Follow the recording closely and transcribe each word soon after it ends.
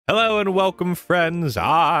Hello and welcome, friends.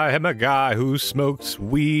 I am a guy who smokes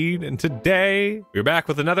weed, and today we're back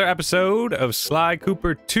with another episode of Sly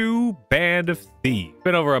Cooper 2 Band of Thieves. It's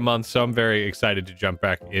been over a month, so I'm very excited to jump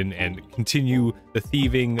back in and continue the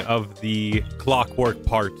thieving of the clockwork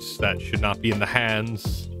parts that should not be in the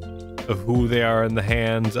hands of who they are in the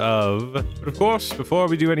hands of. But of course, before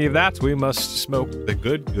we do any of that, we must smoke the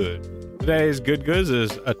good. Today's good goods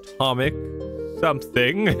is Atomic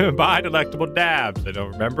something by Delectable Dabs. I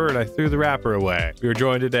don't remember, and I threw the wrapper away. We were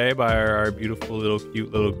joined today by our beautiful little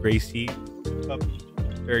cute little Gracie.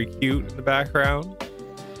 Very cute in the background.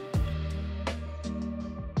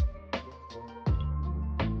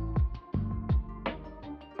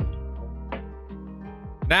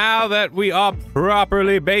 Now that we are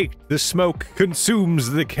properly baked, the smoke consumes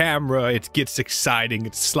the camera. It gets exciting.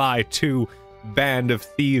 It's Sly 2 Band of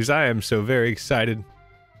Thieves. I am so very excited.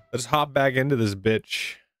 Let's hop back into this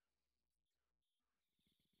bitch.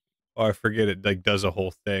 Oh, I forget it like does a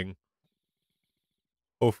whole thing.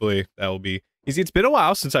 Hopefully that will be easy. It's been a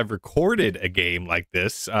while since I've recorded a game like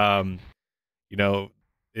this. You know,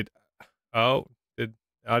 did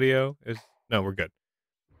audio is no, we're good.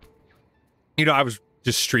 You know, I was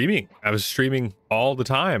just streaming. I was streaming all the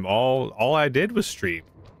time. All I did was stream.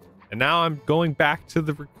 And now I'm going back to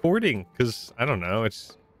the recording because I don't know,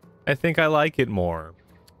 I think I like it more.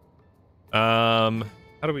 How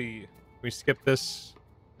do we skip this?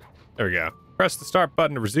 There we go. Press the start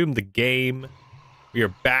button to resume the game. We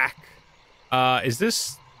are back. Is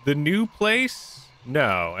this the new place?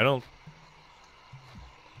 No, I don't.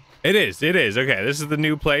 It is. Okay, this is the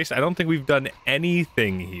new place. I don't think we've done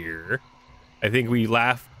anything here. I think we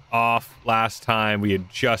left off last time. We had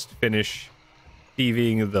just finished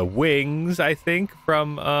thieving the wings, I think,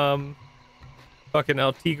 from, fucking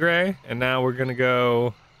El Tigre. And now we're gonna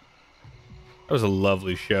go. That was a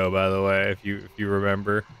lovely show, by the way, if you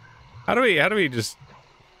remember. How do we just...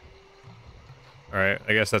 All right,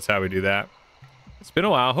 I guess that's how we do that. It's been a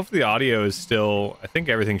while. Hopefully the audio is still... I think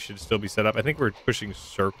everything should still be set up. I think we're pushing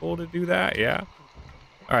circle to do that, yeah.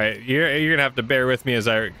 All right, you're gonna have to bear with me as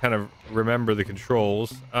I kind of remember the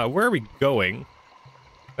controls. Where are we going?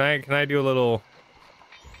 Can I do a little...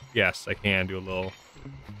 Yes, I can do a little...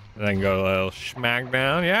 And I can go a little schmack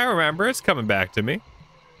down. Yeah, I remember. It's coming back to me.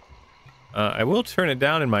 I will turn it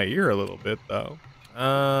down in my ear a little bit, though.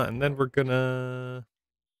 And then we're gonna...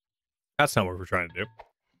 That's not what we're trying to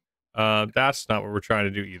do. That's not what we're trying to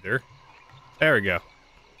do either. There we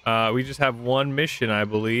go. We just have one mission, I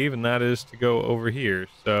believe, and that is to go over here.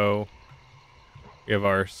 So we have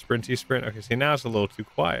our sprinty sprint. Okay, see, now it's a little too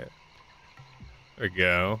quiet. There we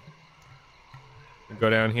go. We go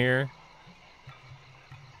down here.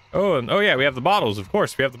 Oh, and oh yeah, we have the bottles. Of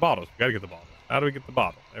course, we have the bottles. We gotta get the bottles. How do we get the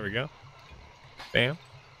bottle? There we go. Bam.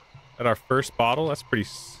 At our first bottle. That's pretty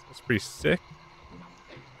sick.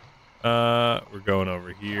 We're going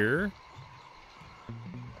over here.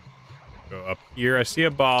 Go up here. I see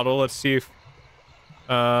a bottle. Let's see if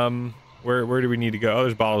where do we need to go? Oh,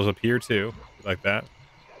 there's bottles up here too. Like that.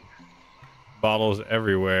 Bottles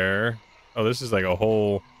everywhere. Oh, this is like a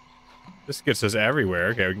whole... This gets us everywhere.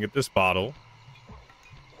 Okay, we can get this bottle.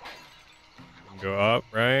 We can go up,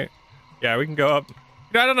 right? Yeah, we can go up.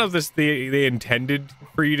 You know, I don't know if they intended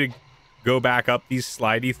for you to go back up these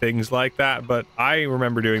slidey things like that, but I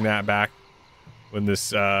remember doing that back when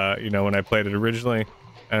this, you know, when I played it originally,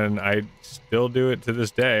 and I still do it to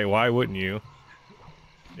this day. Why wouldn't you?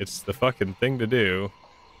 It's the fucking thing to do.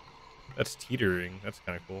 That's teetering. That's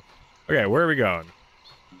kind of cool. Okay, where are we going?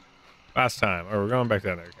 Last time. Oh, we're going back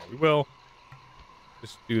down there. Okay, we will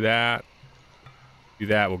just do that. Do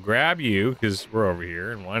that. We'll grab you because we're over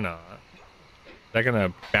here, and why not? Is that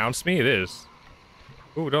gonna bounce me? It is.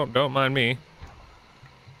 Ooh, don't mind me.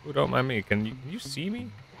 Ooh, don't mind me. Can you see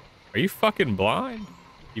me? Are you fucking blind?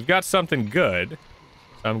 You've got something good,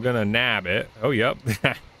 so I'm gonna nab it. Oh, yep.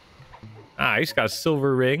 Ah, he's got a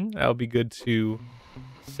silver ring. That'll be good to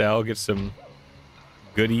sell. Get some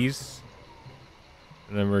goodies.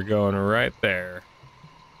 And then we're going right there.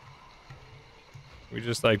 We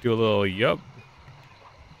just like do a little yup.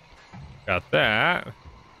 Got that.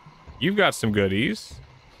 You've got some goodies.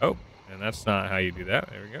 Oh, and that's not how you do that.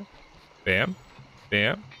 There we go. Bam.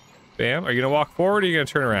 Bam. Bam. Are you gonna walk forward or are you gonna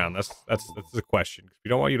turn around? That's the question. We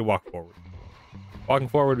don't want you to walk forward. Walking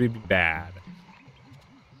forward would be bad.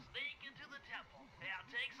 Sneak into the temple and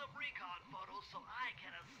take some recon photos so I can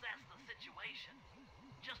assess the situation.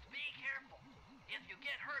 Just be careful. If you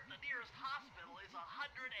get hurt, the nearest hospital is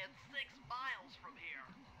 106 miles from here.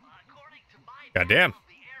 According to my Goddamn. map of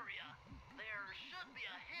the area, there should be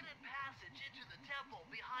a hidden passage into the temple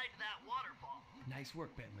behind that waterfall. Nice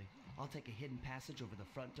work, Bentley. I'll take a hidden passage over the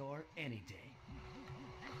front door any day.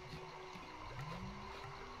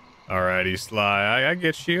 Alrighty, Sly. I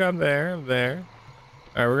get you. I'm there. I'm there.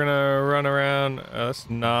 Alright, we're gonna run around. Let's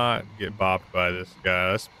not get bopped by this guy.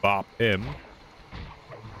 Let's bop him.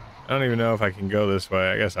 I don't even know if I can go this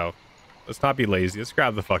way. I guess let's not be lazy. Let's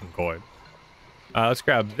grab the fucking coin. Let's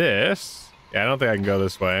grab this. Yeah, I don't think I can go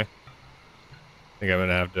this way. I think I'm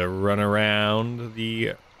gonna have to run around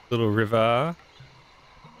the little river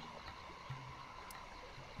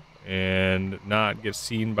and not get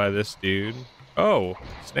seen by this dude. Oh,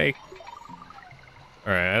 snake.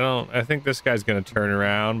 All right, I think this guy's gonna turn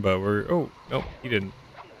around, but oh, nope, he didn't.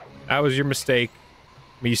 That was your mistake.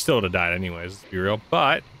 I mean, you still would have died anyways, let's be real.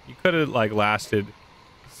 But you could have like lasted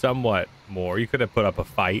somewhat more. You could have put up a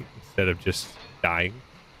fight instead of just dying.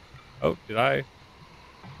 Oh, did I?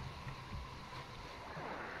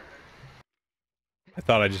 I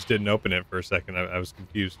thought I just didn't open it for a second. I was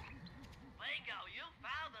confused. Bingo, you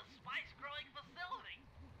found the spice growing facility.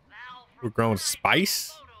 Now, We're growing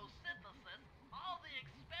spice? photosynthesis, all the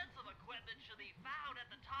expensive equipment should be found at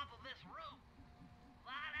the top of this room.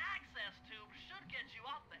 That access tube should get you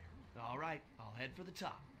up there. All right, I'll head for the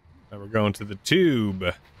top. Now we're going to the tube.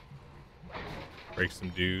 Break some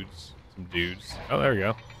dudes. Oh, there we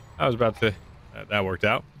go. I was about to. That worked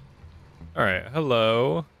out. All right.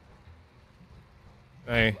 Hello.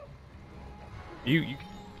 Hey. Do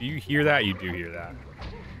you hear that? You do hear that.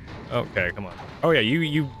 Okay, come on. Oh yeah,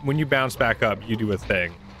 you when you bounce back up, you do a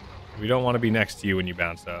thing. We don't want to be next to you when you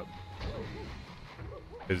bounce up,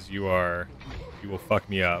 because you will fuck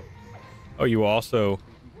me up. Oh, you also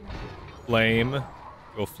flame.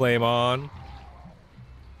 You'll flame on.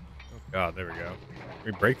 Oh god, there we go. Can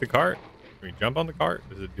we break the cart? Can we jump on the cart?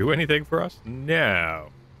 Does it do anything for us? No.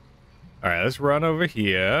 All right, let's run over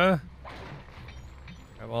here.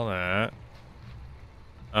 Grab all that.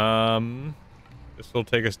 This will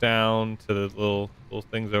take us down to the little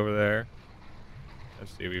things over there.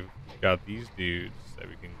 Let's see, we've got these dudes that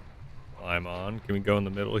we can climb on. Can we go in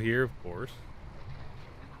the middle here? Of course.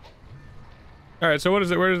 All right, so what is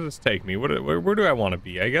it? Where does this take me? Where do I want to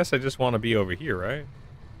be? I guess I just want to be over here, right?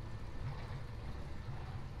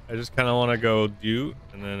 I just kind of want to go doot,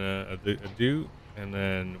 and then a doot, and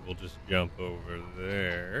then we'll just jump over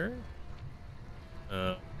there.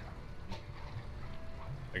 I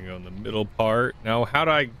can go in the middle part. Now, how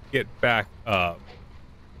do I get back up?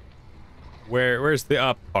 Where's the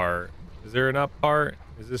up part? Is there an up part?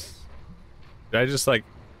 Is this... Did I just, like,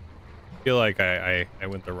 feel like I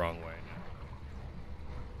went the wrong way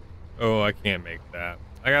now? Oh, I can't make that.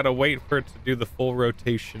 I gotta wait for it to do the full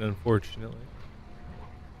rotation, unfortunately.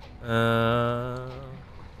 Alright,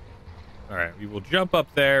 we will jump up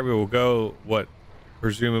there. We will go what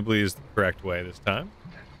presumably is the correct way this time.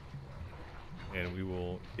 And we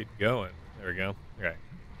will get going. There we go. Okay.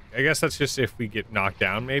 I guess that's just if we get knocked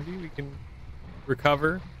down, maybe we can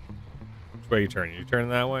recover. Which way you turn? You turn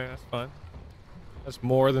that way? That's fine. That's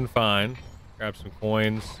more than fine. Grab some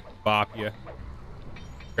coins. Bop ya.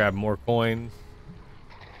 Grab more coins.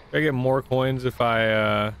 Do I get more coins if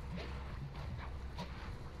I,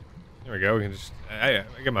 There we go. We can just... I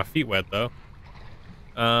get my feet wet, though.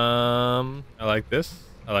 I like this.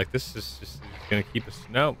 I like this. It's just gonna keep us...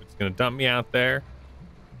 Nope. It's gonna dump me out there.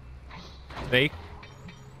 Snake.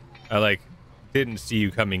 I, like, didn't see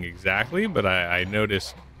you coming exactly, but I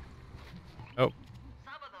noticed... Oh.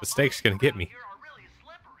 The snake's gonna get me.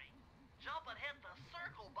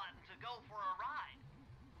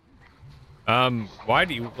 Why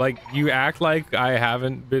do you... Like, you act like I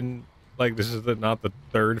haven't been... Like, this is not the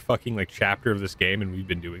third fucking, like, chapter of this game, and we've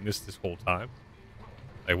been doing this whole time.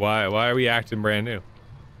 Like, why are we acting brand new?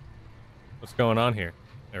 What's going on here?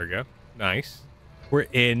 There we go. Nice. We're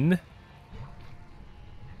in.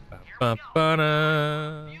 Alright,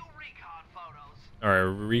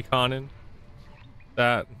 reconning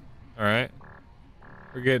that. Alright.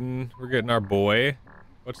 We're getting our boy.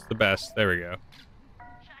 What's the best? There we go.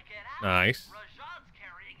 Nice.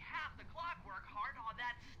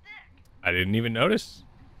 I didn't even notice.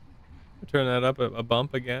 Turn that up a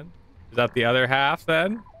bump again. Is that the other half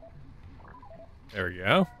then? There we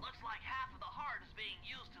go. Looks like half of the heart is being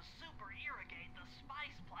used to super irrigate the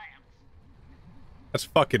spice plants. That's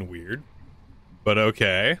fucking weird. But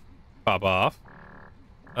okay. Pop off.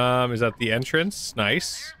 Is that the entrance?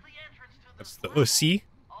 Nice. That's the Ussy.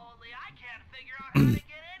 Only I can't figure out how to get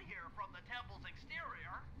in here from the temple's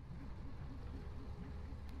exterior.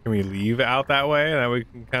 Can we leave out that way? And then we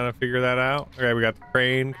can kind of figure that out. Okay, we got the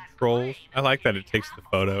crane controls. I like that it takes the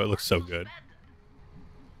photo. It looks so good.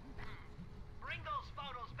 Bring those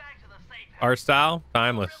photos back to the safe house. Art style,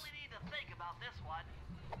 timeless. Really need to think about this one.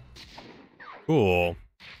 Cool.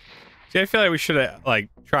 See, I feel like we should have like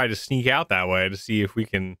tried to sneak out that way to see if we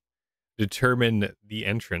can determine the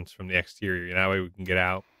entrance from the exterior. That way we can get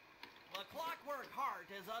out. The Clockwork Heart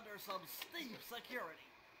is under some steep security.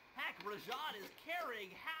 Heck, Rajad is carrying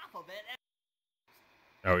half of it.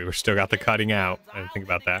 Oh, we still got the cutting out. I didn't think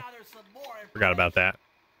about that. Forgot about that.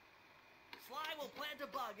 Sly will plant a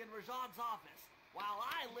bug in Rajad's office, while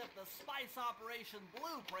I lift the spice operation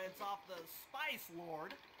blueprints off the Spice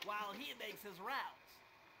Lord while he makes his rounds.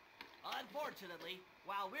 Unfortunately,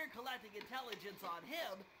 while we're collecting intelligence on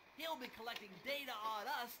him, he'll be collecting data on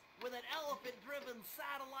us with an elephant-driven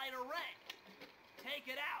satellite array.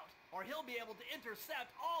 Take it out, or he'll be able to intercept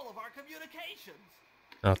all of our communications.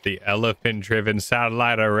 Not the elephant-driven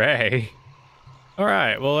satellite array. All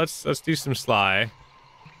right, well let's do some Sly.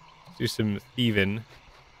 Let's do some thieving.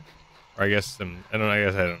 Or I guess I don't know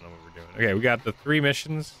what we're doing. Okay, we got the 3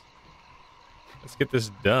 missions. Let's get this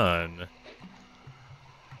done.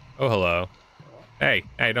 Oh, hello. Hey,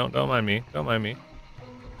 don't mind me. Don't mind me.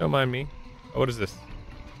 Don't mind me. Oh, what is this?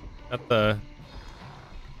 Got the...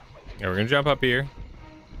 Yeah, we're gonna jump up here.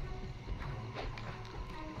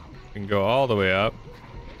 We can go all the way up.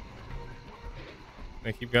 Can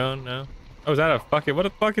I keep going? No? Oh, is that a fucking... What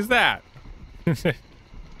the fuck is that?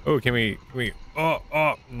 Oh, can we...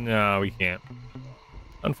 Oh, no, we can't.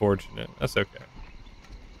 Unfortunate. That's okay.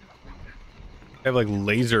 I have like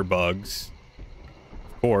laser bugs.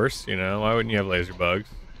 Of course, you know, why wouldn't you have laser bugs?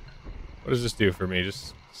 What does this do for me?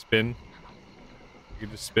 Just spin? You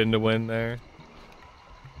can just spin to win there.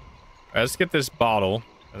 All right, let's get this bottle,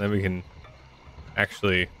 and then we can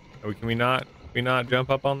actually... Oh, can we not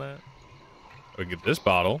jump up on that? We get this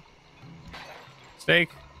bottle. Snake.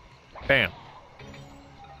 Bam.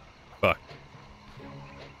 Fuck.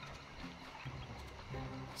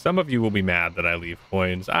 Some of you will be mad that I leave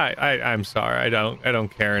coins. I'm sorry. I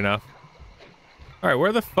don't care enough. All right,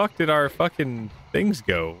 where the fuck did our fucking things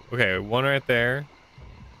go? Okay, one right there.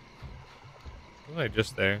 Was I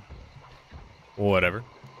just there? Whatever.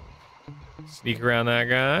 Sneak around that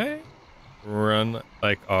guy. Run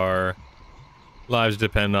like our lives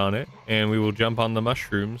depend on it. And we will jump on the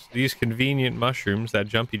mushrooms. These convenient mushrooms that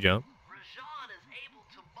jumpy jump. Rajad is able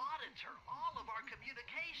to monitor all of our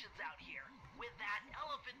communications out here with that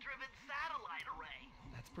elephant-driven satellite array.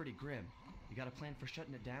 That's pretty grim. You got a plan for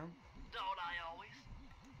shutting it down? Don't I always?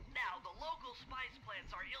 Now, the local spice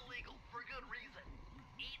plants are illegal for good reason.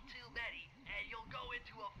 Eat too many, and you'll go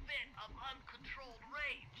into a fit of uncontrolled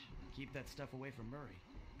rage. Keep that stuff away from Murray.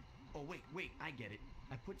 Oh, wait, I get it.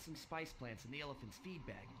 I put some spice plants in the elephant's feed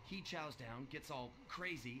bag. He chows down, gets all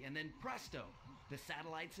crazy, and then presto, the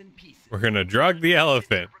satellite's in pieces. We're gonna drug the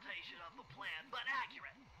elephant. Interpretation of the plan, but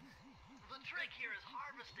accurate. The trick here is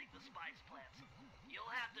harvesting the spice plants.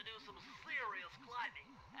 You'll have to do some serious climbing,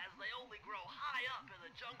 as they only grow high up in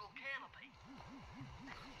the jungle canopy.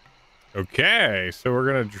 Okay, so we're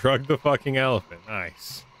gonna drug the fucking elephant.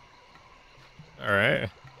 Nice. All right.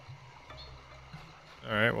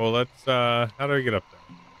 All right, well, let's, how do we get up there?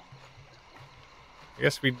 I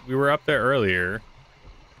guess we were up there earlier.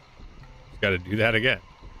 Just gotta do that again.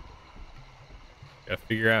 Gotta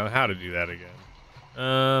figure out how to do that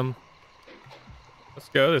again. Let's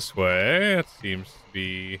go this way. It seems to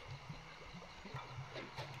be...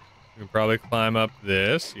 We can probably climb up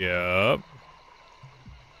this. Yep.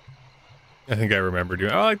 I think I remember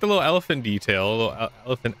doing... I like the little elephant detail, little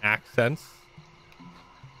elephant accents.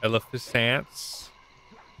 Elephants.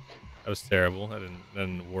 That was terrible. That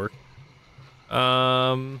didn't work.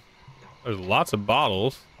 There's lots of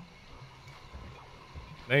bottles.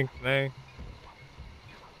 Can I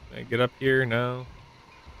get up here? No.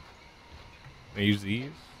 Can I use these?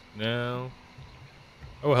 No.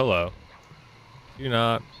 Oh, hello. Do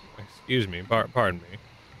not. Excuse me. Pardon me.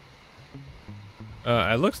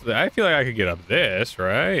 I feel like I could get up this,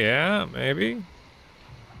 right? Yeah, maybe.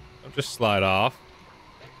 I'll just slide off.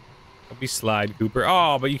 Don't be slide, Cooper.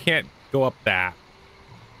 Oh, but you can't go up that.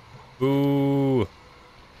 Ooh. All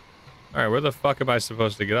right, where the fuck am I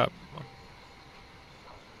supposed to get up?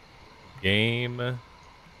 Game.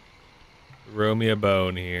 Throw me a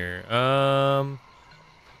bone here.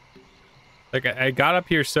 Like I got up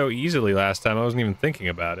here so easily last time. I wasn't even thinking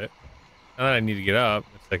about it. Now that I need to get up,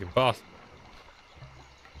 it's like impossible.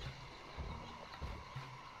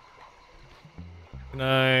 Can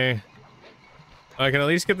I can at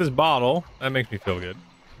least get this bottle. That makes me feel good.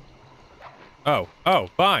 Oh,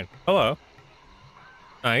 fine. Hello.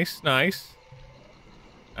 Nice.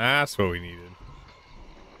 That's what we needed.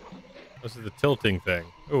 This is the tilting thing.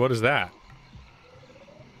 Oh, what is that?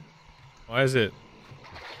 Why is it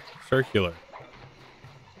circular?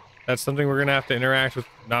 That's something we're gonna have to interact with.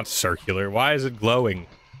 Not circular. Why is it glowing?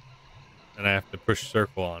 And I have to push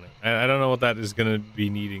circle on it. I don't know what that is gonna be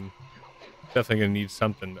needing. Definitely gonna need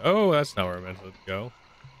something. Oh, that's not where I meant to go.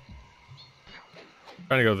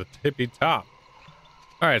 Trying to go to the tippy top.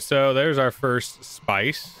 All right, so there's our first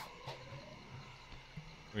spice.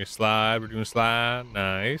 We're gonna slide. We're doing slide.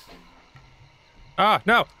 Nice. Ah,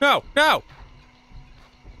 no, no, no.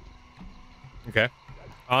 Okay.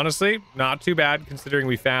 Honestly, not too bad considering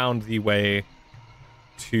we found the way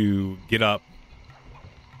to get up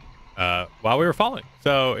while we were falling.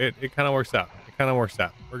 So it kind of works out. It kind of works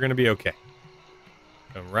out. We're going to be okay.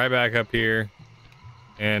 Come right back up here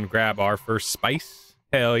and grab our first spice.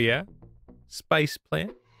 Hell yeah. Spice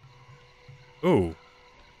plant. Ooh.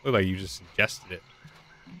 Look like you just suggested it.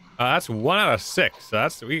 That's 1 out of 6. So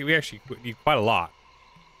that's we actually need quite a lot.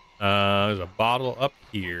 There's a bottle up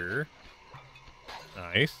here.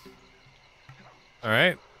 Nice. All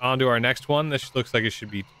right, on to our next one. This looks like it should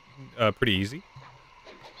be pretty easy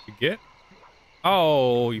to get.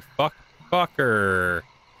 Oh, you fucker.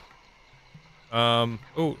 Oh,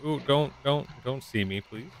 don't see me,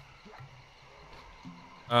 please.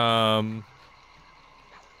 Could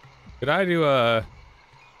I do a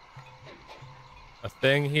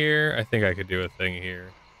thing here? I think I could do a thing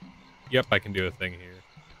here. Yep, I can do a thing here.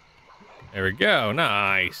 There we go.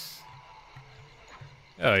 Nice.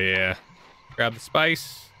 Oh yeah. Grab the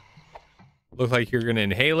spice. Look like you're gonna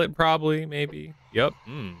inhale it probably, maybe. Yep.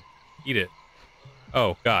 Eat it.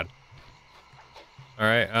 Oh god.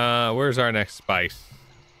 Alright, where's our next spice?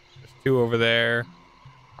 There's 2 over there.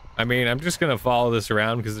 I mean, I'm just gonna follow this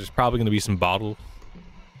around because there's probably gonna be some bottles.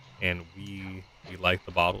 And we like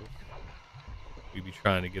the bottles. We be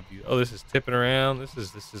trying to get these. Oh, this is tipping around. This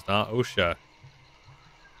is not OSHA.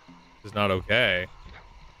 This is not okay.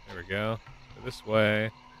 There we go. This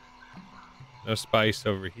way. No spice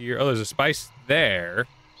over here. Oh, there's a spice there.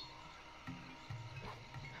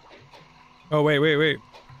 Oh, wait.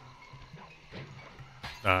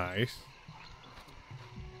 Nice.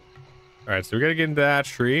 All right, so we got to get into that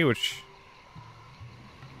tree, which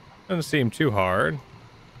doesn't seem too hard.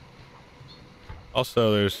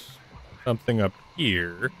 Also, there's something up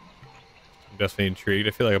here. I'm definitely intrigued.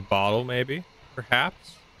 I feel like a bottle, maybe,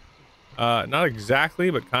 perhaps. Not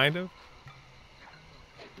exactly, but kind of.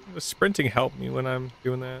 Does sprinting help me when I'm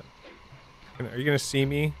doing that? Are you gonna see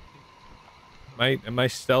me? Am I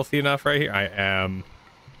stealthy enough right here? I am.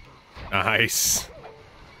 Nice.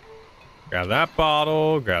 Grab that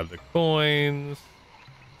bottle. Grab the coins.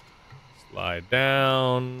 Slide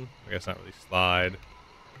down. I guess not really slide.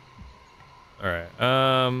 All right.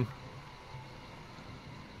 I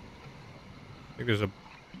think there's a.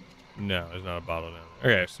 No, there's not a bottle down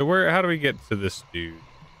there. Okay, so how do we get to this dude?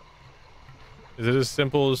 Is it as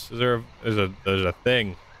simple as there's a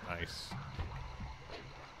thing? Nice.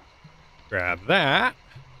 Grab that.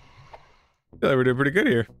 I feel like we're doing pretty good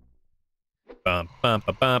here. Bum, bum,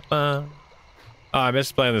 bum, bum, bum. Oh, I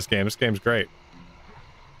missed playing this game. This game's great.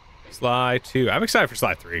 Sly 2. I'm excited for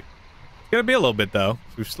Sly 3. It's gonna be a little bit though.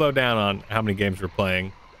 So we've slowed down on how many games we're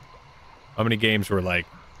playing. How many games we're like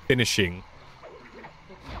finishing.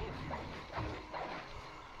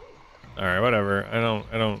 All right, whatever. I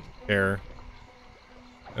don't care.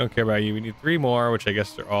 I don't care about you. We need 3 more, which I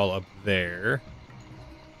guess they're all up there.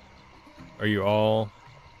 Are you all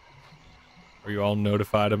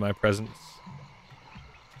notified of my presence?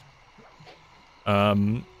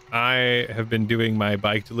 I have been doing my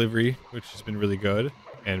bike delivery, which has been really good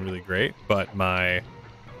and really great, but I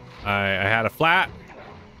had a flat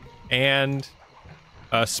and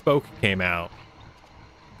a spoke came out.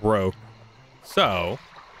 Broke. So,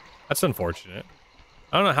 that's unfortunate.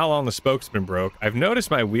 I don't know how long the spoke's been broke. I've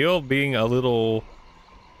noticed my wheel being a little,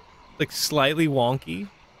 like, slightly wonky,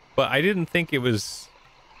 but I didn't think it was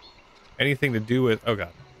anything to do with, oh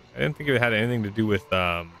god. I didn't think it had anything to do with,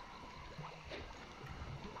 the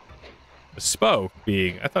spoke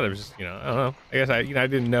being, I thought it was just, I don't know. I guess I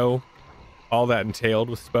didn't know all that entailed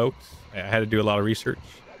with spokes. I had to do a lot of research.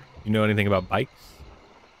 You know anything about bikes?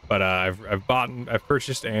 But I've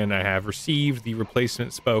purchased and I have received the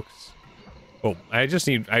replacement spokes. Well, I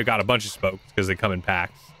got a bunch of spokes because they come in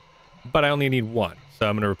packs, but I only need 1. So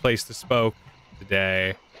I'm going to replace the spoke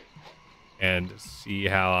today and see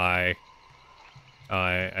how I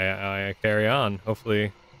carry on.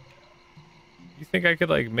 Hopefully, you think I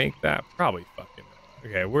could like make that? Probably fucking.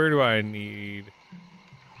 Okay, where do I need?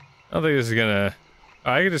 I don't think this is gonna.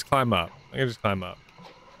 Oh, I can just climb up.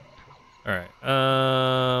 All right.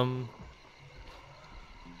 I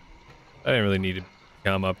didn't really need to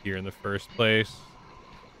come up here in the first place.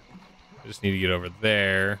 I just need to get over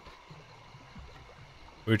there.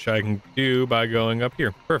 which I can do by going up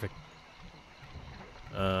here. Perfect.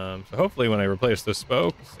 So hopefully when I replace the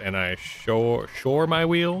spokes and I shore my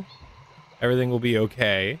wheel, everything will be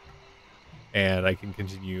okay. And I can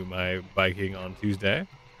continue my biking on Tuesday.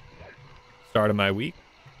 Start of my week.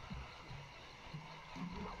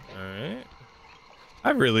 All right.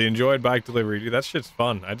 I've really enjoyed bike delivery, dude. That shit's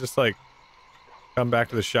fun. I just like come back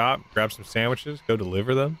to the shop, grab some sandwiches, go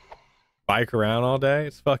deliver them, bike around all day.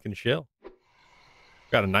 It's fucking chill.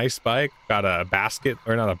 Got a nice bike, got a basket,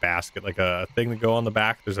 or not a basket, like a thing to go on the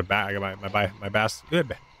back. There's a back.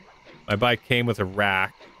 My bike came with a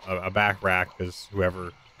rack, a back rack, because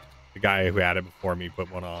the guy who had it before me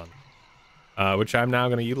put one on, which I'm now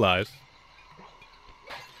going to utilize.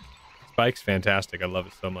 This bike's fantastic. I love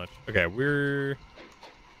it so much. Okay, we're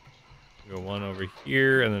go one over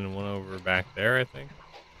here and then one over back there, I think.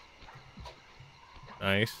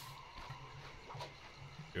 Nice.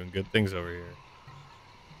 Doing good things over here.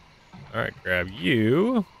 All right, grab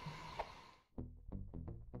you.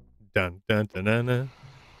 Dun dun dun dun dun.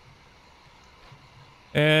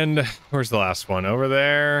 And where's the last one? Over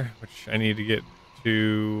there, which I need to get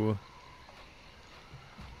to.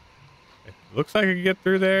 It looks like I can get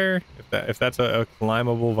through there. If that's a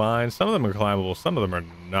climbable vine. Some of them are climbable, some of them are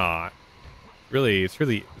not. It's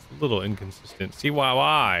a little inconsistent. See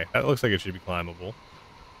why? That looks like it should be climbable.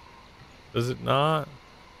 Does it not?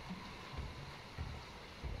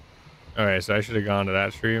 Alright, so I should have gone to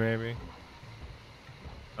that tree, maybe?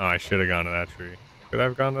 Oh, I should have gone to that tree. Could I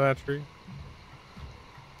have gone to that tree?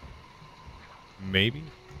 Maybe?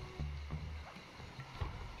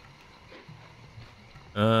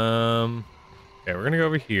 Okay, we're gonna go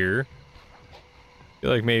over here. I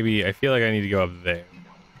feel like I need to go up there.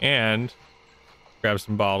 And grab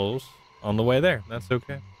some bottles on the way there. That's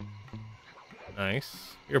okay.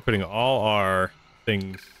 Nice. We're putting all our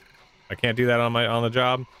things. I can't do that on the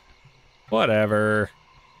job. Whatever.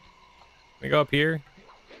 Can I go up here?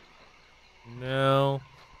 No.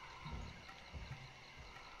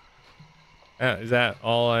 Is that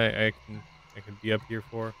all I can be up here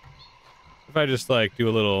for? If I just like do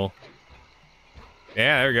a little.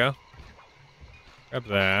 Yeah, there we go. Grab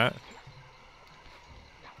that.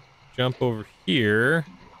 Jump over here.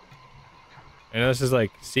 I know this is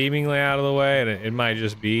like seemingly out of the way, and it might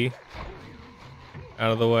just be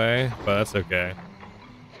out of the way, but that's okay.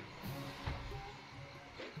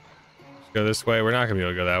 Let's go this way. We're not gonna be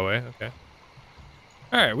able to go that way. Okay.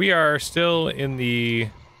 All right, we are still in the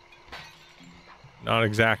not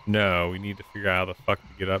exact no. We need to figure out how the fuck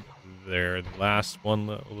to get up there. The last one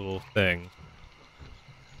little thing.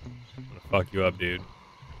 I'm gonna fuck you up, dude.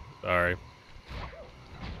 Sorry.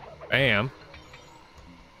 Bam.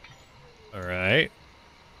 All right.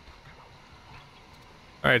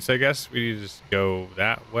 All right, so I guess we need to just go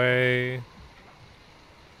that way.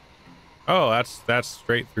 Oh, that's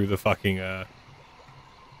straight through the fucking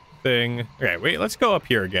thing. Okay, wait, let's go up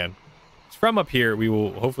here again. It's from up here we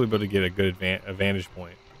will hopefully be able to get a good vantage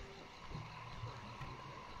point.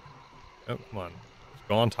 Oh, come on. Let's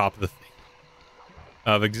go on top of the thing.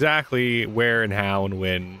 Of exactly where and how and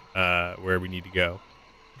when where we need to go.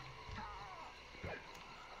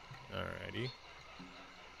 Alrighty.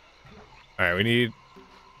 Alright, we need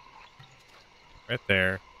right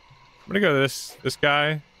there. I'm gonna go to this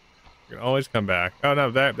guy. You can always come back. Oh no,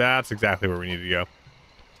 that's exactly where we need to go.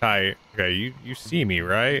 Tight. Okay, you see me,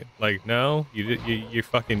 right? Like, no? You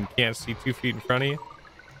fucking can't see 2 feet in front of you?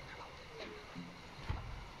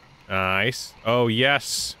 Nice. Oh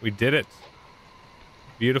yes, we did it.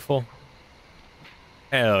 Beautiful.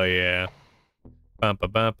 Hell yeah. Bum ba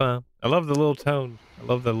bum bum. I love the little tone. I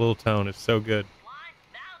love the little tone. It's so good.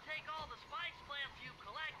 Now take all the spice plants you've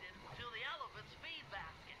collected to the elephant's feed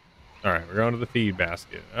basket. All right, we're going to the feed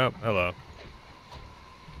basket. Oh, hello.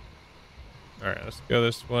 All right, let's go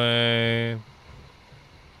this way.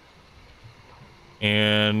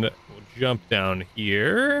 And we'll jump down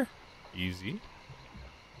here. Easy.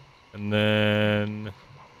 And then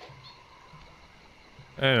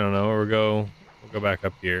I don't know, we'll go back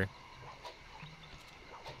up here.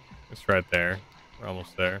 It's right there. We're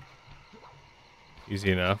almost there.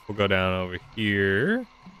 Easy enough. We'll go down over here.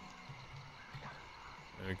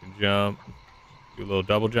 And we can jump. Do a little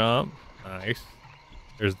double jump. Nice.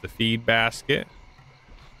 There's the feed basket.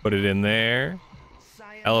 Put it in there.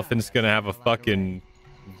 Elephant's gonna have a fucking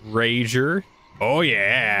rager. Oh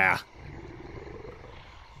yeah.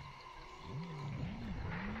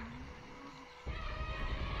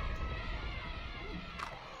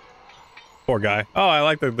 Poor guy. Oh, I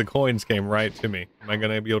like that the coins came right to me. Am I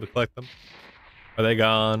gonna be able to collect them? Are they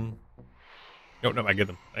gone? Nope, no, I get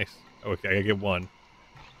them. Nice. Okay, I get one.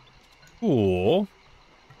 Cool.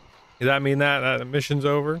 Does that mean that the mission's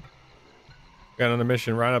over? Got another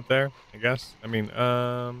mission right up there, I guess. I mean,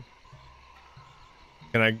 I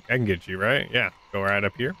can get you, right? Yeah, go right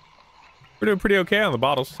up here. We're doing pretty okay on the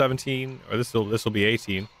bottles. 17, or this will be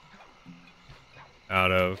 18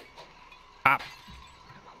 out of out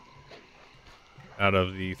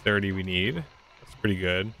of the 30 we need. That's pretty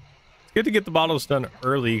good. It's good to get the bottles done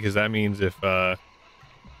early because that means if we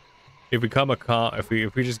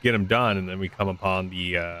if we just get them done and then we come upon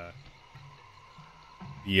the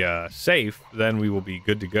safe, then we will be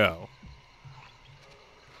good to go.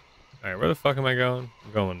 All right, where the fuck am I going?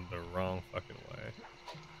 I'm going the wrong fucking way.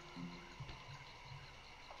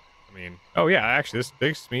 I mean, oh yeah, actually this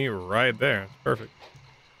takes me right there. It's perfect.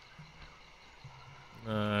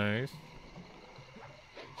 Nice.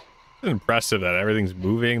 It's impressive that everything's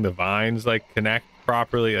moving. The vines like connect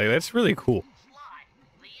properly. Like that's really cool. Sly,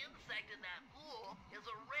 the insect in that pool is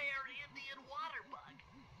a rare Indian water bug.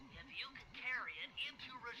 If you can carry it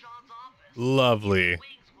into Rajan's office, Lovely.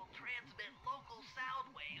 wings will transmit local sound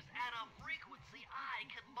waves at a frequency I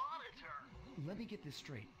can monitor. Let me get this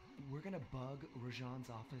straight. We're gonna bug Rajan's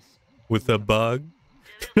office With a bug?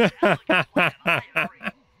 It is a hell of a plan, I agree. Now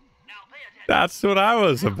pay attention. That's what I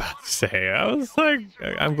was about to say. I was like,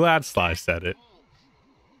 I'm glad Sly said it.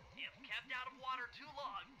 If kept out of water too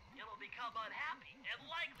long, it'll become unhappy and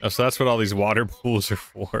likely. Oh, so that's what all these water pools are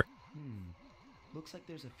for. Looks like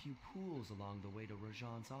there's a few pools along the way to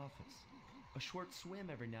Rajan's office. A short swim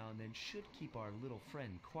every now and then should keep our little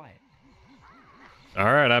friend quiet.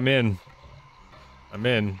 All right, I'm in.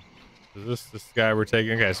 Is this guy we're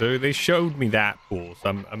taking? Okay, so they showed me that pool, so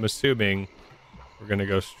I'm assuming we're gonna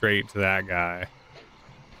go straight to that guy.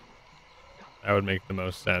 That would make the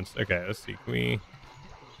most sense. Okay, let's see. Can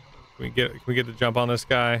we get the jump on this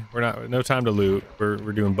guy? No time to loot. We're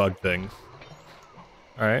doing bug things.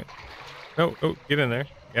 All right. Oh, get in there.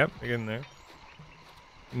 Yep, get in there.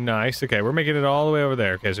 Nice. Okay, we're making it all the way over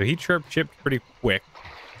there. Okay, so he chipped pretty quick.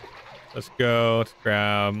 Let's go. Let's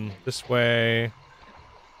grab this way.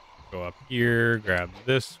 Go up here. Grab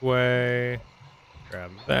this way.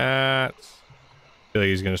 Grab that. I feel like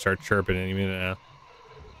he's gonna start chirping any minute now.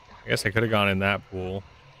 I guess I could have gone in that pool.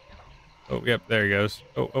 Oh, yep, there he goes.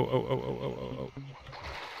 Oh.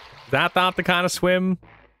 Is that not the kind of swim?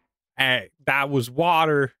 Hey, that was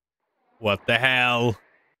water. What the hell?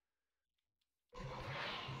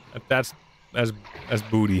 That's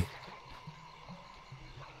booty.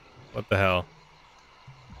 What the hell?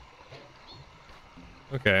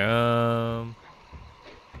 Okay,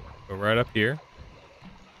 go right up here.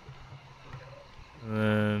 And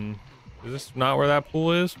then, is this not where that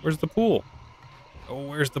pool is? Where's the pool? Oh,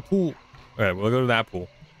 where's the pool? Okay, we'll go to that pool.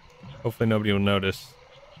 Hopefully nobody will notice.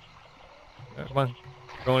 Come on,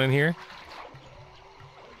 going in here.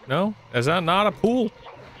 No, is that not a pool?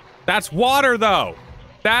 That's water, though.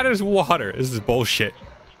 That is water. This is bullshit.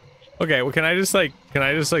 Okay, well, can I just like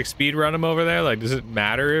speed run him over there? Like, does it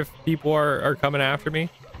matter if people are coming after me?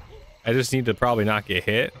 I just need to probably not get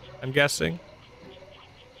hit, I'm guessing.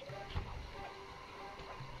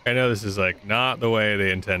 I know this is like not the way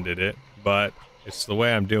they intended it, but it's the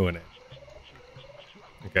way I'm doing it.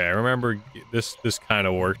 Okay, I remember this kind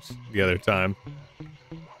of worked the other time.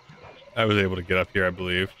 I was able to get up here, I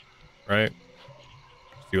believe, right?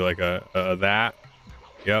 Just do like a that.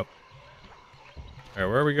 Yep. All right,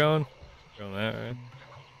 where are we going? Going that way.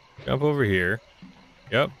 Jump over here.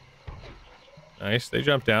 Yep. Nice. They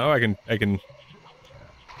jumped down. Oh, I can.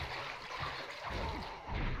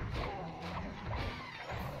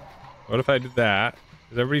 What if I did that?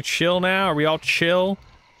 Is everybody chill now? Are we all chill?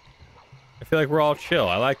 I feel like we're all chill.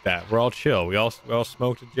 I like that. We're all chill. We all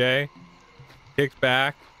smoked a J. Kicked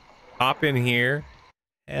back. Hop in here.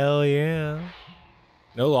 Hell yeah.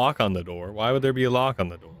 No lock on the door. Why would there be a lock on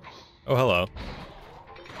the door? Oh, hello.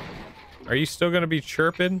 Are you still going to be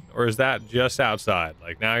chirping? Or is that just outside?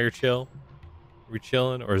 Like, now you're chill? Are we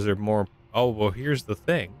chilling? Or is there more? Oh, well, here's the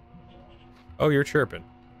thing. Oh, you're chirping.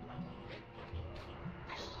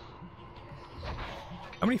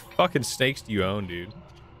 How many fucking snakes do you own, dude?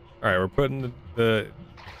 All right, we're putting the...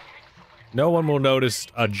 No one will notice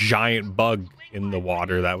a giant bug in the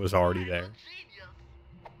water that was already there.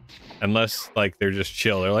 Unless, like, they're just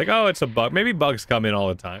chill. They're like, oh, it's a bug. Maybe bugs come in all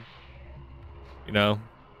the time. You know?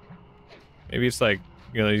 Maybe it's like,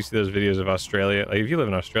 you know, you see those videos of Australia. Like, if you live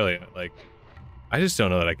in Australia, like, I just don't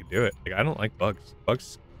know that I could do it. Like, I don't like bugs.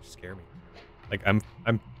 Bugs scare me. Like, I'm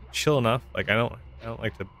chill enough. Like, I don't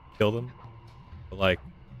like to kill them. But, like,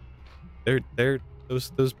 they're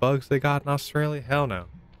those bugs they got in Australia? Hell no.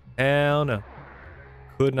 Hell no.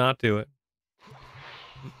 Could not do it.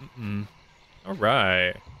 All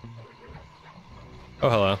right. Oh,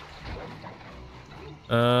 hello.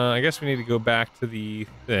 I guess we need to go back to the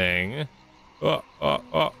thing.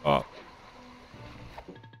 Oh.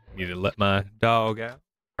 Need to let my dog out.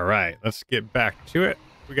 All right, let's get back to it.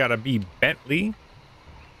 We gotta be Bentley.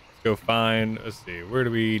 Let's go find, let's see, where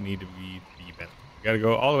do we need to be Bentley? We gotta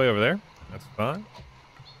go all the way over there. That's fine.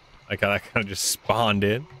 Like how that kind of just spawned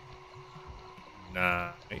in.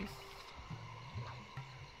 Nice.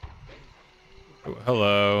 Oh,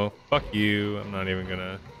 hello. Fuck you. I'm not even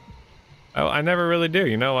gonna. I never really do,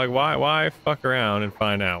 you know, like why fuck around and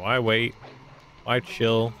find out? Why wait? Why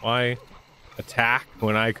chill? Why attack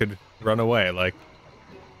when I could run away like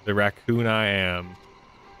the raccoon I am?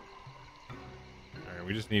 All right,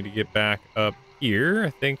 we just need to get back up here. I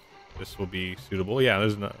think this will be suitable. Yeah,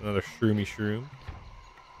 there's another shroomy shroom.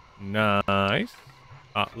 Nice.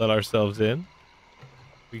 Let ourselves in.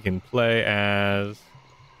 We can play as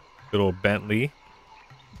good old Bentley.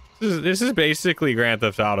 This is basically Grand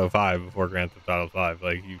Theft Auto 5 before Grand Theft Auto 5.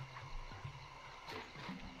 Like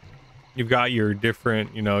you've got your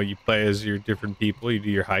different, you know, you play as your different people. You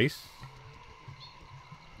do your heists.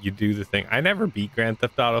 You do the thing. I never beat Grand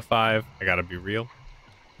Theft Auto 5. I gotta be real.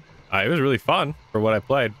 It was really fun for what I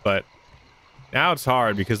played, but now it's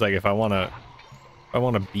hard because like if I wanna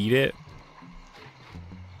beat it,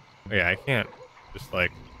 yeah, I can't just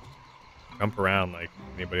like jump around like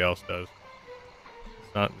anybody else does.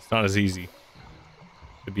 It's not as easy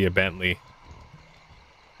to be a Bentley.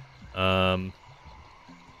 Go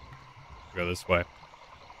this way.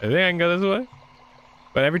 I think I can go this way.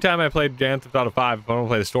 But every time I played Grand Theft Auto 5, if I want to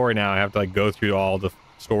play the story now, I have to like go through all the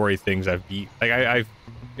story things I've beat. Like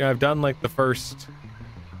I've done like the first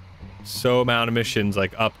so amount of missions,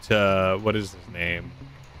 like up to, what is his name?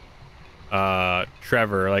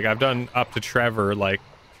 Trevor. Like I've done up to Trevor like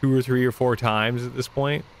 2 or 3 or 4 times at this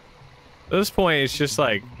point. At this point, it's just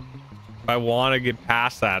like, if I want to get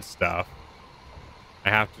past that stuff, I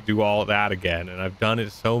have to do all that again, and I've done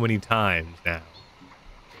it so many times now.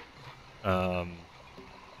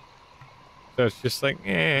 So it's just like,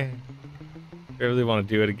 I really want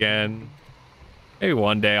to do it again. Maybe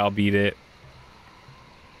one day I'll beat it.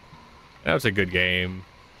 That was a good game.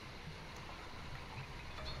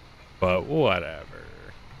 But whatever.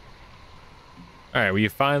 Alright, well, you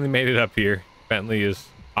finally made it up here. Bentley is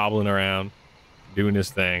hobbling around, doing his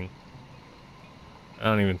thing.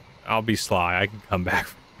 I'll be sly. I can come back.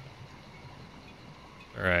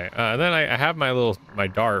 Alright, then I have my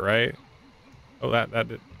dart, right? Oh, that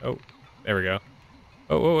did, oh, there we go.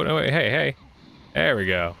 Oh, no, wait, hey. There we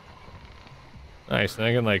go. Nice, and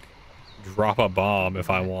I can, like, drop a bomb if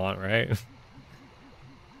I want, right? As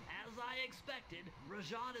I expected,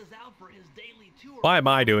 Rajan is out for his daily tour. Why am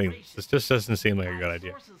I doing this? This just doesn't seem like a good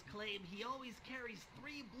idea. Sources claim he always carries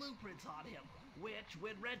 3 blueprints on him, which,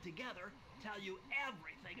 when read together, tell you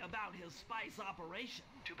everything about his spice operation.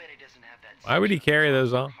 Too bad he doesn't have that. Why would he carry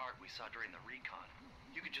those on? Heart we saw during the recon.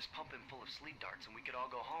 You could just pump him full of sleep darts and we could all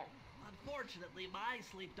go home. Unfortunately, my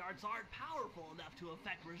sleep darts aren't powerful enough to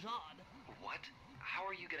affect Rajan. What? How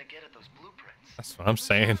are you gonna get at those blueprints? That's what I'm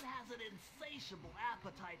saying. Rajan has an insatiable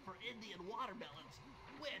appetite for Indian watermelons,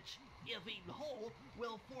 which, if eaten whole,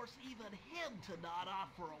 will force even him to nod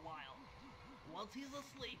off for a while. Once he's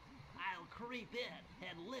asleep, I'll creep in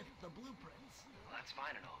and lift the blueprints. Well, that's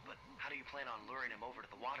fine and all, but how do you plan on luring him over to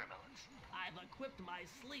the watermelons? I've equipped my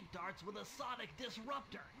sleep darts with a sonic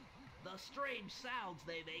disruptor. The strange sounds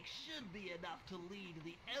they make should be enough to lead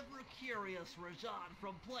the ever-curious Rajan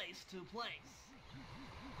from place to place.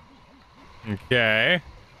 Okay.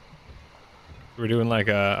 We're doing like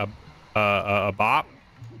a bop.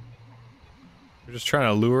 We're just trying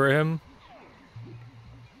to lure him.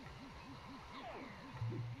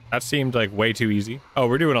 That seemed like way too easy. Oh,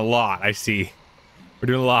 we're doing a lot. I see. We're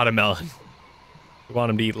doing a lot of melons. We want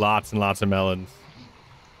him to eat lots and lots of melons.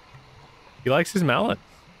 He likes his melons.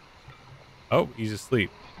 Oh, he's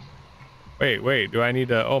asleep. Wait. Do I need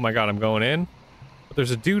to? Oh my God, I'm going in. But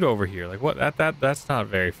there's a dude over here. Like what? That's not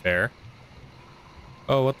very fair.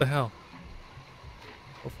 Oh, what the hell?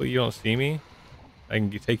 Hopefully you don't see me. I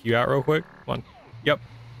can take you out real quick. Come on. Yep.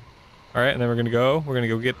 All right, and then we're gonna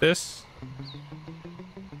go get this.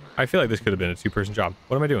 I feel like this could have been a 2-person job.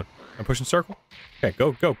 What am I doing? I'm pushing circle. Okay,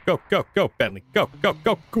 go, Bentley. Go.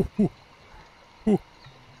 Ooh. Ooh.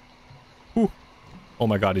 Ooh. Oh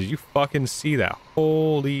my God, did you fucking see that?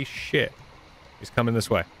 Holy shit. He's coming this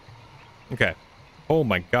way. Okay. Oh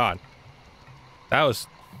my God. That was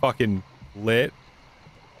fucking lit.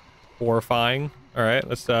 Horrifying. All right,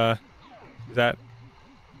 let's, is that...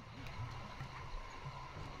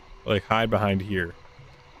 like, hide behind here.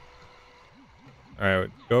 All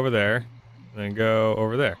right, go over there, and then go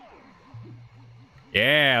over there.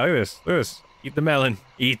 Yeah, look at this. Eat the melon.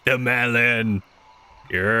 Eat the melon.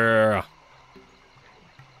 Yeah.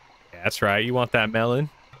 That's right. You want that melon?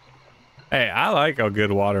 Hey, I like a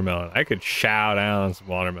good watermelon. I could chow down some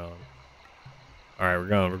watermelon. All right,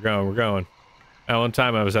 we're going. At one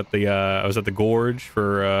time, I was at the Gorge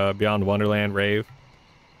for Beyond Wonderland rave,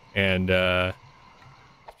 and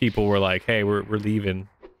people were like, "Hey, we're leaving.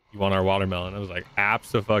 You want our watermelon?" I was like,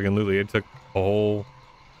 "Abso-fucking-lutely." It took a whole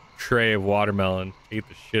tray of watermelon. Ate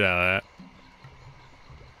the shit out of that.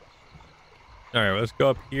 All right, let's go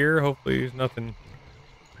up here. Hopefully, there's nothing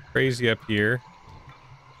crazy up here.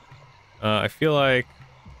 I feel like.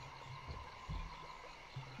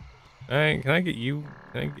 Can I get you?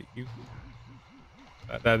 Can I get you?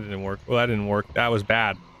 That didn't work. Well, that didn't work. That was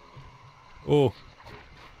bad. Oh.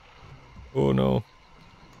 Oh no.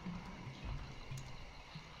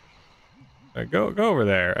 All right, go over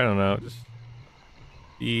there. I don't know. Just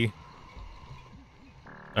be.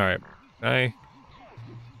 All right.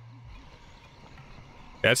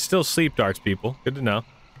 Yeah, it's still sleep darts, people. Good to know.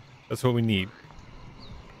 That's what we need.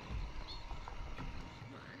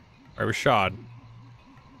 All right, Rashad.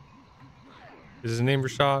 Is his name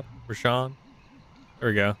Rashad? Rashawn? There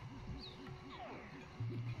we go.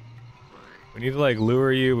 We need to like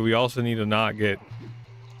lure you, but we also need to not get.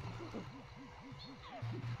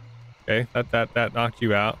 Okay, that knocked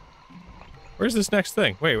you out. Where's this next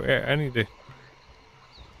thing? Wait, I need to.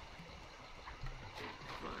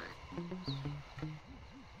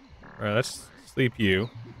 All right, let's sleep you.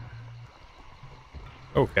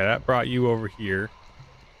 Okay, that brought you over here.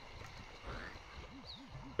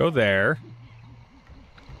 Go there.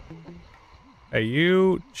 Hey,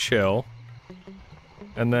 you chill.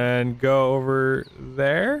 And then go over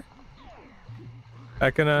there.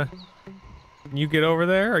 That gonna... Can you get over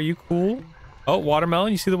there? Are you cool? Oh,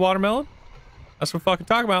 watermelon. You see the watermelon? That's what I'm fucking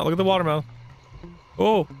talking about. Look at the watermelon.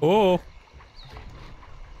 Oh, oh.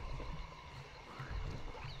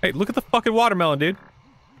 Hey, look at the fucking watermelon, dude.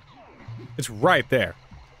 It's right there.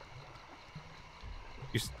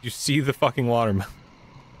 You see the fucking watermelon.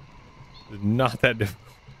 It's not that difficult.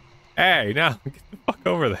 Hey, now get the fuck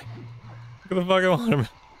over there. Look at the fucking watermelon.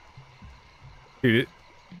 Dude,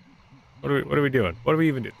 what are we doing? What do we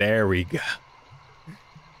even do? There we go.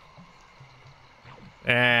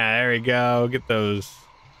 Ah, there we go. Get those.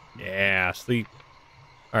 Yeah, sleep.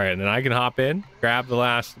 All right, and then I can hop in, grab the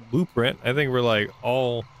last blueprint. I think we're like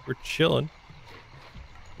we're chilling.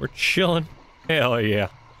 We're chilling. Hell yeah.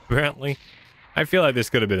 Bentley. I feel like this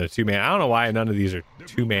could have been a two-man. I don't know why none of these are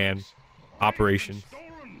two-man operations.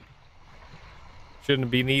 Shouldn't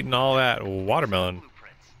have been eating all that watermelon.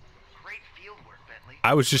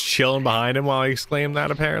 I was just chilling behind him while he exclaimed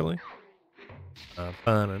that, apparently.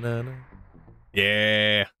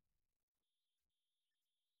 Yeah.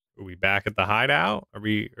 Are we back at the hideout? Are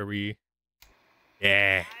we?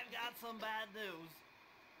 Yeah. I've got some bad news.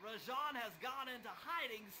 Rajan has gone into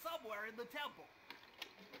hiding somewhere in the temple.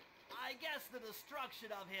 I guess the destruction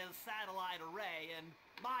of his satellite array and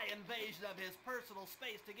my invasion of his personal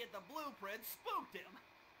space to get the blueprint spooked him.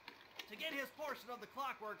 To get his portion of the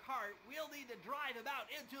Clockwork Heart, we'll need to drive him out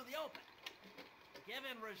into the open.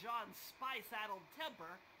 Given Rajan's spice-addled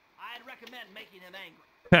temper, I'd recommend making him angry.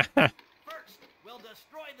 First, we'll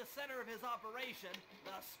destroy the center of his operation,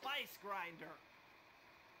 the Spice Grinder.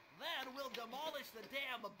 Then we'll demolish the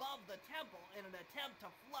dam above the temple in an attempt to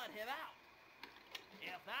flood him out.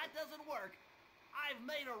 If that doesn't work, I've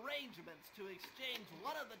made arrangements to exchange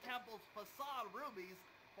one of the temple's facade rubies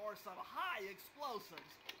for some high explosives,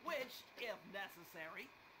 which, if necessary,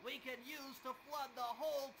 we can use to flood the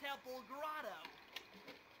whole temple grotto.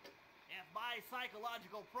 If my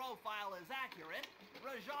psychological profile is accurate,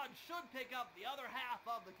 Rajan should pick up the other half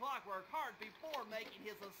of the Clockwork Heart before making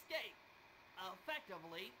his escape,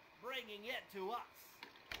 effectively bringing it to us.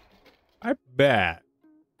 I bet.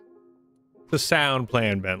 It's a sound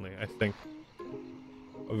plan, Bentley, I think.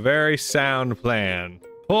 A very sound plan.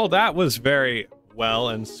 Well, that was very well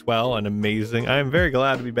and swell and amazing. I am very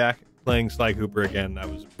glad to be back playing Sly Cooper again. That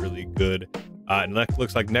was really good. And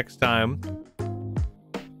looks like next time...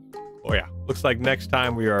 Oh yeah, looks like next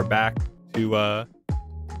time we are back to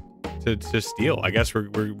steal. I guess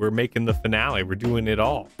we're making the finale. We're doing it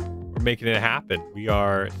all. We're making it happen. We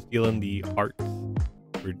are stealing the hearts.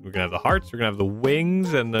 We're gonna have the hearts. We're gonna have the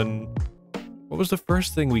wings, and then what was the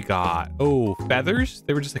first thing we got? Oh, feathers.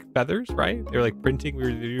 They were just like feathers, right? They were like printing. We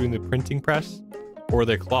were doing the printing press, or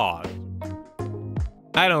the claws.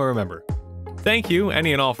 I don't remember. Thank you,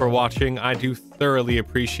 any and all, for watching. I do thoroughly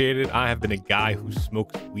appreciate it. I have been a guy who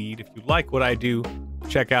smokes weed. If you like what I do,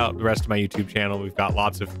 check out the rest of my YouTube channel. We've got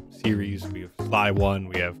lots of series. We have Sly 1,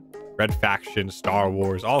 we have Red Faction, Star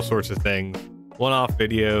Wars, all sorts of things, one-off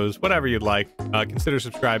videos, whatever you'd like. Consider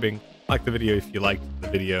subscribing, like the video if you liked the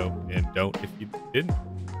video, and don't if you didn't.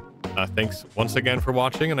 Thanks once again for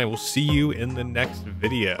watching, and I will see you in the next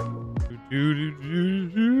video.